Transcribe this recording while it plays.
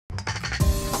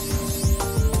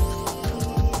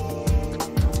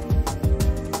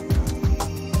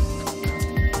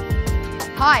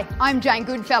Hi, I'm Jane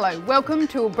Goodfellow. Welcome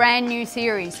to a brand new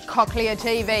series, Cochlear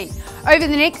TV. Over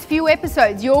the next few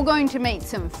episodes, you're going to meet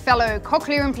some fellow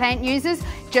cochlear implant users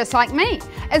just like me,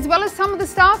 as well as some of the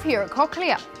staff here at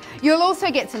Cochlear. You'll also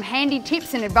get some handy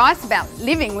tips and advice about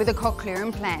living with a cochlear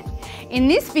implant. In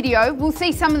this video, we'll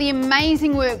see some of the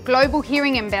amazing work Global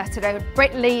Hearing Ambassador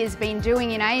Brett Lee has been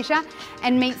doing in Asia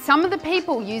and meet some of the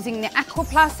people using the Aqua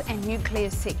Plus and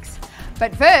Nucleus 6.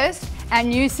 But first, our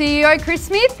new CEO Chris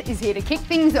Smith is here to kick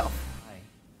things off. Hi,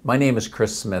 my name is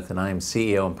Chris Smith and I am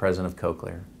CEO and President of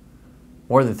Cochlear.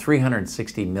 More than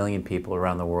 360 million people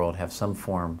around the world have some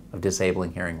form of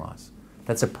disabling hearing loss.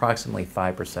 That's approximately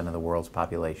 5% of the world's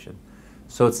population.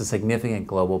 So it's a significant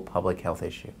global public health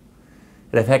issue.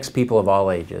 It affects people of all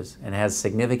ages and has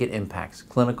significant impacts,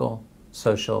 clinical,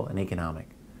 social, and economic.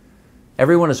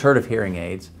 Everyone has heard of hearing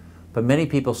aids, but many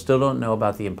people still don't know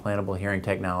about the implantable hearing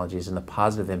technologies and the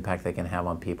positive impact they can have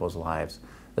on people's lives,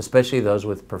 especially those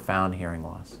with profound hearing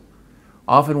loss.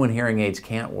 Often when hearing aids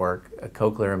can't work, a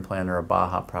cochlear implant or a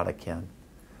Baha product can.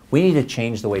 We need to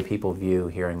change the way people view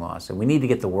hearing loss, and we need to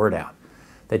get the word out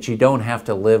that you don't have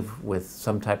to live with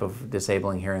some type of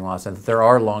disabling hearing loss and that there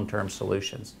are long-term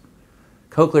solutions.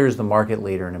 Cochlear is the market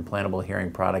leader in implantable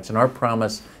hearing products, and our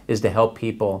promise is to help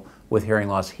people with hearing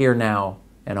loss here, now,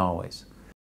 and always.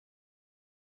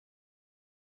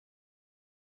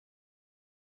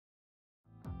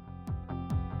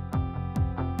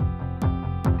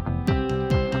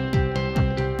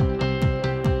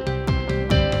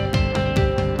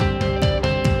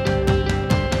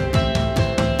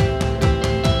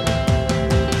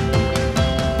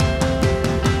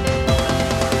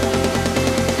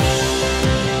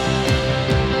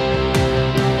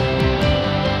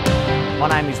 My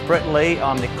name is Brett Lee.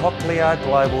 I'm the Cochlear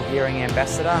Global Hearing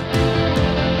Ambassador.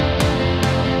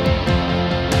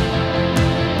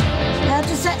 How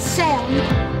does that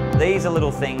sound? These are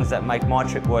little things that make my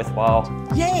trip worthwhile.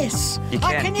 Yes, You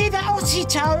I can. can hear the Aussie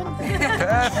tone.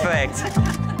 Perfect.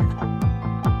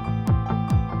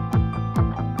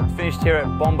 Finished here at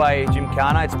Bombay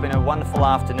Gymkhana. It's been a wonderful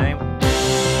afternoon.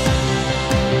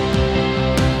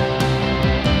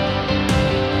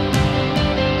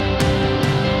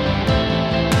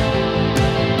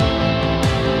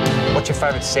 What's your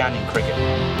favourite sound in cricket?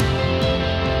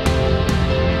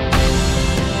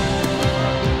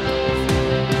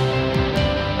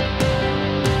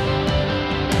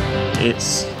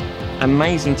 It's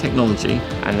amazing technology,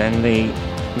 and then the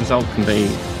result can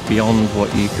be beyond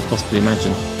what you could possibly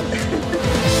imagine.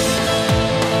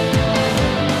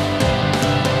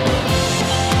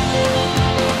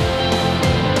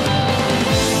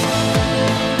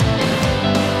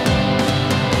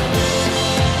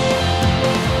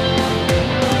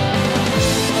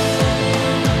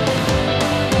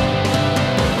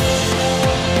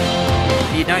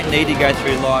 You don't need to go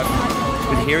through life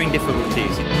with hearing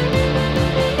difficulties.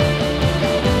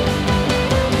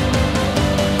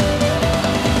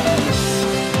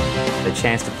 The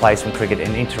chance to play some cricket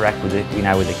and interact with it,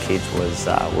 with the kids was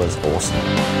awesome.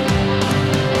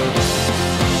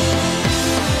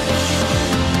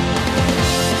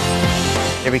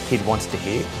 Every kid wants to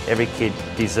hear, every kid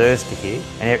deserves to hear,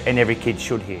 and every kid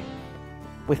should hear.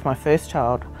 With my first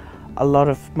child, a lot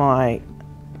of my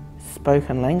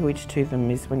spoken language to them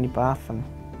is when you bath them.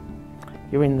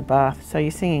 You're in the bath, so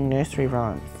you're singing nursery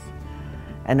rhymes.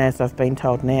 And as I've been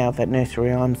told now, that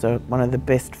nursery rhymes are one of the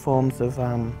best forms of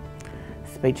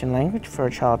speech and language for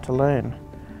a child to learn.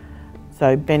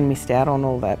 So Ben missed out on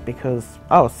all that because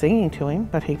I was singing to him,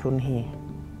 but he couldn't hear.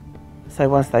 So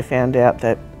once they found out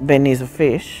that Ben is a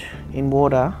fish in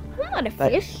water, I'm not a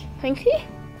fish, thank you.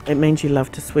 it means you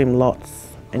love to swim lots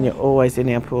and you're always in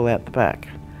our pool out the back.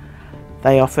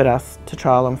 They offered us to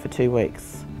trial them for 2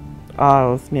 weeks. I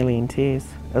was nearly in tears.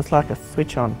 It was like a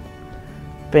switch on,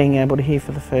 being able to hear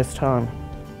for the first time.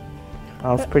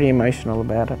 I was pretty emotional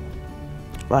about it.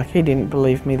 Like, he didn't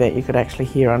believe me that you could actually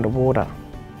hear underwater.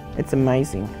 It's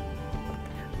amazing.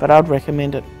 But I'd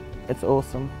recommend it. It's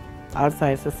awesome. I'd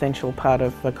say it's an essential part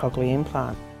of the cochlear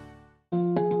implant.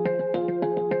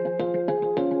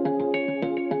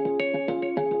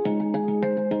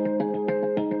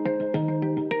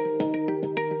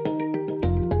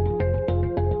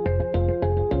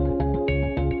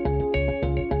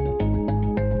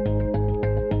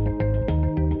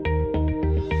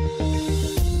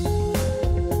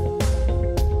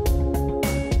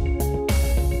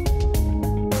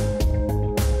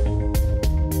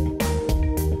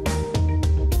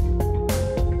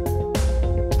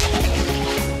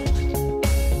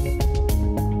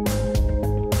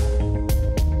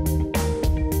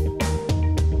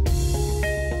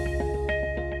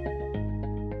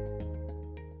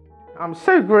 I'm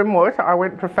Sue Grimwood. I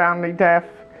went profoundly deaf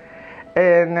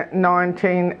in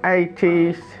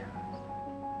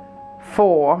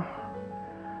 1984,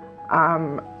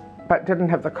 but didn't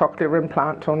have the cochlear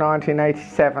implant till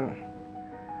 1987.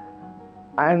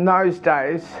 In those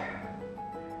days,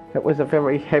 it was a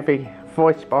very heavy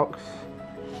voice box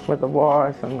with the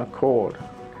wires and the cord.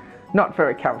 Not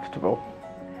very comfortable.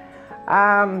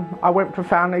 I went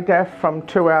profoundly deaf from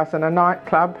 2 hours in a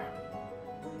nightclub.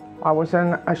 I was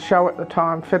in a show at the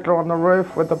time, Fiddler on the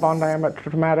Roof, with the Bondi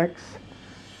Amateur Dramatics.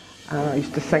 I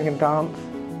used to sing and dance.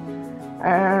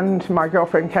 And my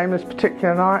girlfriend came this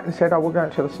particular night and said, "Oh, we're going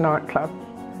to this nightclub."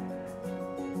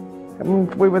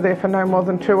 And we were there for no more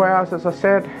than 2 hours, as I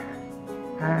said,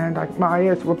 and my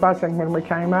ears were buzzing when we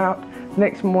came out.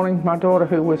 Next morning, my daughter,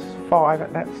 who was 5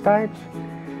 at that stage,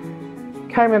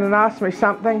 came in and asked me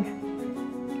something.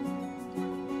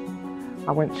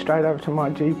 I went straight over to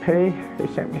my GP, who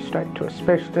sent me straight to a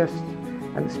specialist,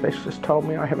 and the specialist told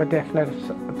me I have a deafness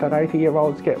that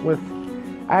 80-year-olds get with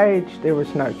age. There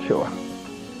was no cure.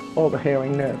 All the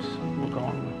hearing nerves were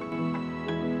gone.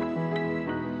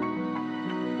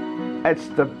 It's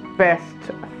the best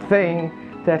thing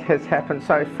that has happened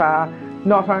so far,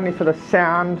 not only for the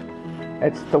sound,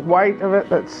 it's the weight of it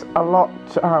that's a lot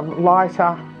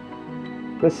lighter,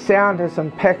 the sound is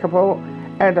impeccable,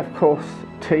 and of course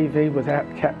TV without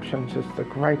captions is the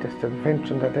greatest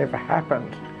invention that ever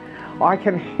happened. I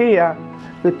can hear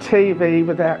the TV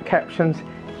without captions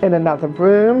in another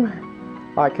room.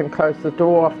 I can close the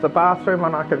door off the bathroom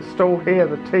and I can still hear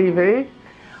the TV.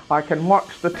 I can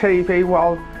watch the TV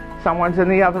while someone's in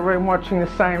the other room watching the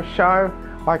same show.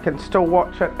 I can still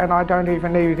watch it, and I don't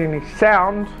even need any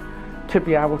sound to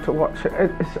be able to watch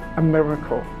it. It's a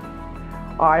miracle.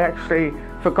 I actually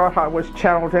forgot I was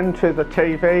channeled into the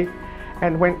TV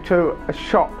and went to a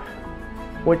shop,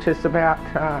 which is about,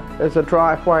 there's a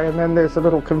driveway and then there's a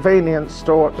little convenience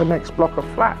store at the next block of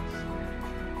flats.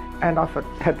 And I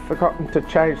had forgotten to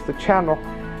change the channel,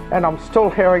 and I'm still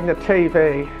hearing the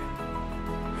TV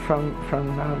from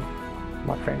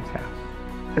my friend's house.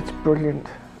 It's brilliant.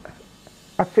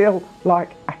 I feel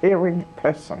like a hearing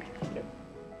person.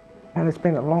 And it's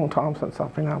been a long time since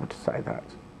I've been able to say that.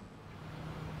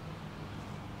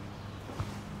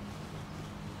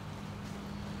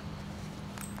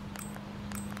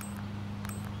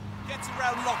 Gets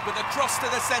around lock with a cross to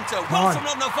the centre. Wilson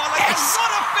on the volley. Yes. And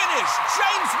what a finish!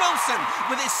 James Wilson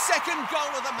with his second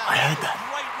goal of the match. I heard that.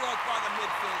 Great work by the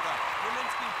midfielder.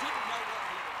 Walensky didn't know what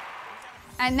he...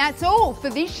 And that's all for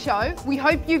this show. We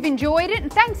hope you've enjoyed it,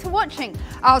 and thanks for watching.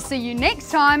 I'll see you next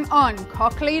time on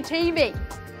Cochlear TV.